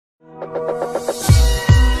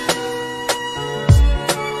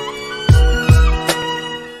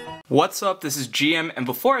What's up, this is GM, and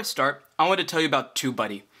before I start, I want to tell you about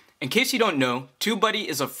TubeBuddy. In case you don't know, TubeBuddy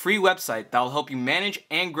is a free website that will help you manage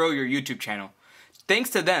and grow your YouTube channel. Thanks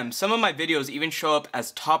to them, some of my videos even show up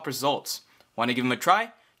as top results. Want to give them a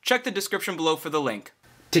try? Check the description below for the link.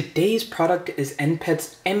 Today's product is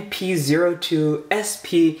NPET's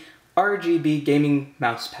MP02-SP RGB gaming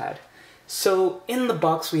mousepad. So in the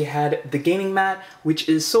box we had the gaming mat, which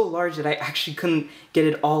is so large that I actually couldn't get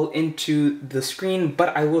it all into the screen,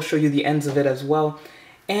 but I will show you the ends of it as well.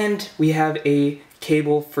 And we have a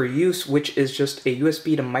cable for use, which is just a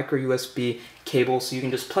USB to micro USB cable, so you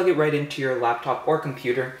can just plug it right into your laptop or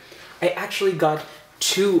computer. I actually got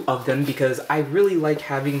two of them because I really like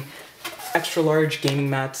having extra large gaming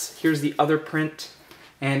mats. Here's the other print,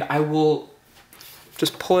 and I will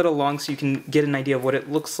just pull it along so you can get an idea of what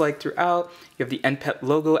it looks like throughout. You have the NPET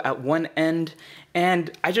logo at one end,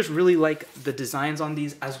 and I just really like the designs on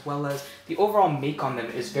these, as well as the overall make on them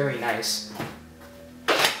is very nice.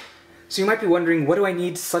 So you might be wondering, what do I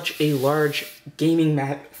need such a large gaming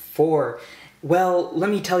mat for? Well, let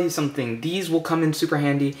me tell you something. These will come in super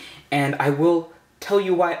handy, and I will tell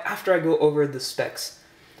you why after I go over the specs.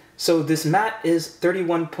 So this mat is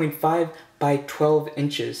 31.5 by 12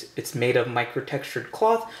 inches. It's made of micro-textured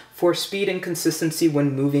cloth for speed and consistency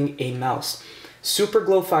when moving a mouse. Super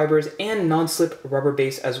glow fibers and non-slip rubber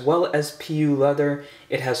base, as well as PU leather.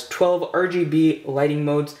 It has 12 RGB lighting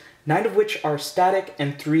modes, 9 of which are static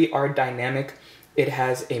and 3 are dynamic. It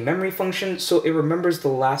has a memory function, so it remembers the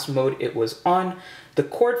last mode it was on. The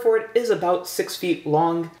cord for it is about 6 feet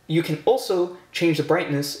long. You can also change the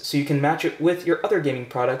brightness so you can match it with your other gaming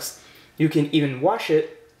products. You can even wash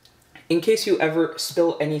it in case you ever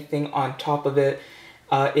spill anything on top of it.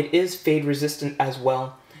 It is fade resistant as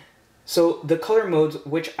well. So the color modes,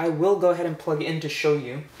 which I will go ahead and plug in to show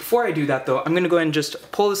you. Before I do that though, I'm gonna go ahead and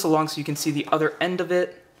just pull this along so you can see the other end of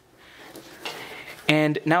it.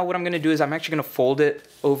 And now what I'm gonna do is I'm actually gonna fold it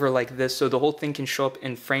over like this so the whole thing can show up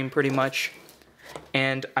in frame pretty much.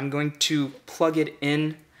 And I'm going to plug it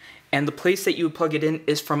in, and the place that you would plug it in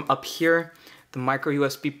is from up here. The micro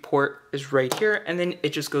USB port is right here, and then it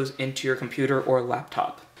just goes into your computer or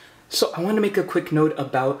laptop. So I want to make a quick note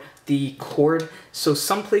about the cord. So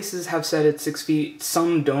some places have said it's 6 feet,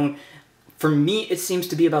 some don't. For me, it seems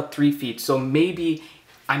to be about 3 feet. So maybe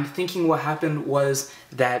I'm thinking what happened was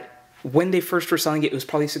that when they first were selling it, it was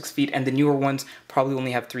probably 6 feet, and the newer ones probably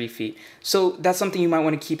only have 3 feet. So that's something you might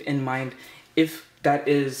want to keep in mind if that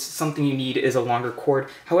is something you need, is a longer cord.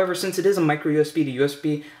 However, since it is a micro USB to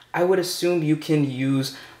USB, I would assume you can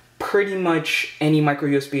use pretty much any micro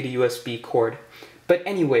USB to USB cord. But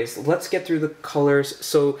anyways, let's get through the colors.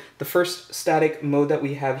 So the first static mode that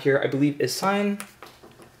we have here, I believe, is cyan.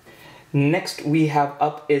 Next we have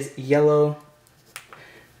up is yellow.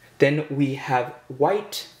 Then we have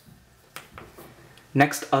white.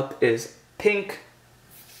 Next up is pink.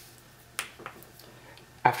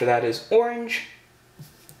 After that is orange.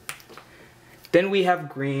 Then we have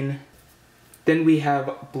green. Then we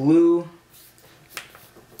have blue.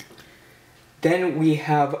 Then we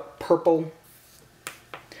have purple.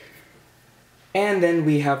 And then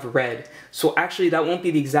we have red. So actually that won't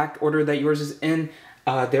be the exact order that yours is in.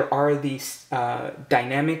 There are these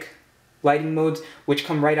dynamic lighting modes which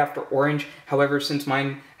come right after orange. However, since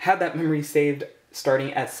mine had that memory saved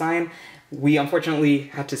starting at cyan, we unfortunately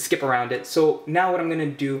had to skip around it. So now what I'm gonna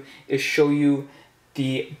do is show you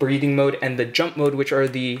the breathing mode and the jump mode, which are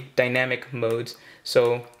the dynamic modes.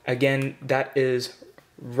 So again, that is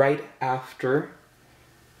right after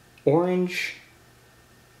orange.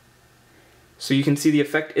 So you can see the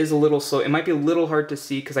effect is a little slow. It might be a little hard to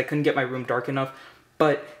see because I couldn't get my room dark enough,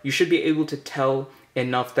 but you should be able to tell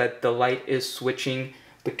enough that the light is switching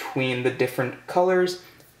between the different colors.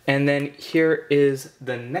 And then here is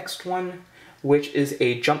the next one, which is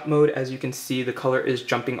a jump mode. As you can see, the color is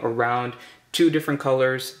jumping around 2 different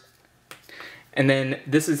colors. And then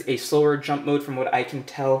this is a slower jump mode from what I can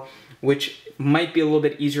tell, which might be a little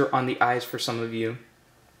bit easier on the eyes for some of you.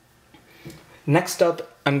 Next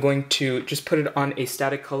up, I'm going to just put it on a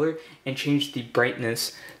static color and change the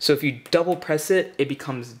brightness. So if you double press it, it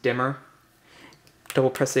becomes dimmer. Double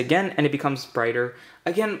press it again and it becomes brighter.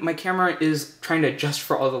 Again, my camera is trying to adjust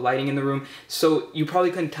for all the lighting in the room, so you probably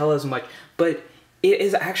couldn't tell as much, but it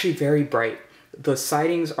is actually very bright. The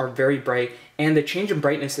sidings are very bright, and the change in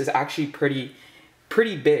brightness is actually pretty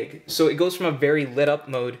big. So it goes from a very lit up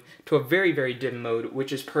mode to a very, very dim mode,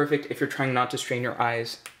 which is perfect if you're trying not to strain your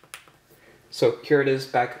eyes. So here it is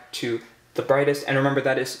back to the brightest, and remember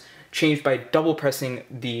that is changed by double pressing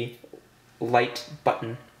the light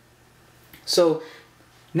button. So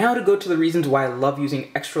now to go to the reasons why I love using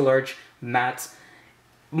extra large mats.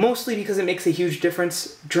 mostly because it makes a huge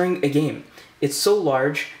difference during a game. It's so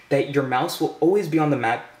large that your mouse will always be on the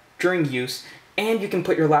mat during use, and you can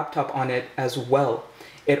put your laptop on it as well.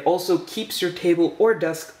 It also keeps your table or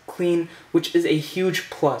desk clean, which is a huge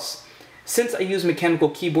plus. Since I use mechanical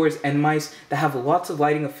keyboards and mice that have lots of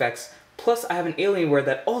lighting effects, plus I have an Alienware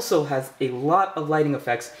that also has a lot of lighting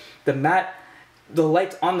effects, the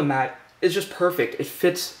lights on the mat is just perfect. It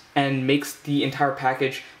fits and makes the entire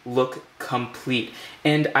package look complete.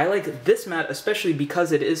 And I like this mat especially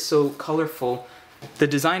because it is so colorful. The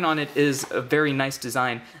design on it is a very nice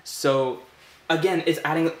design. So again, it's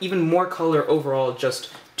adding even more color overall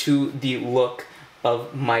just to the look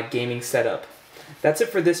of my gaming setup. That's it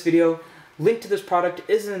for this video. Link to this product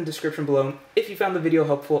is in the description below. If you found the video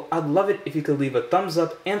helpful, I'd love it if you could leave a thumbs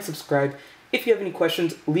up and subscribe. If you have any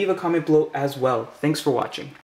questions, leave a comment below as well. Thanks for watching.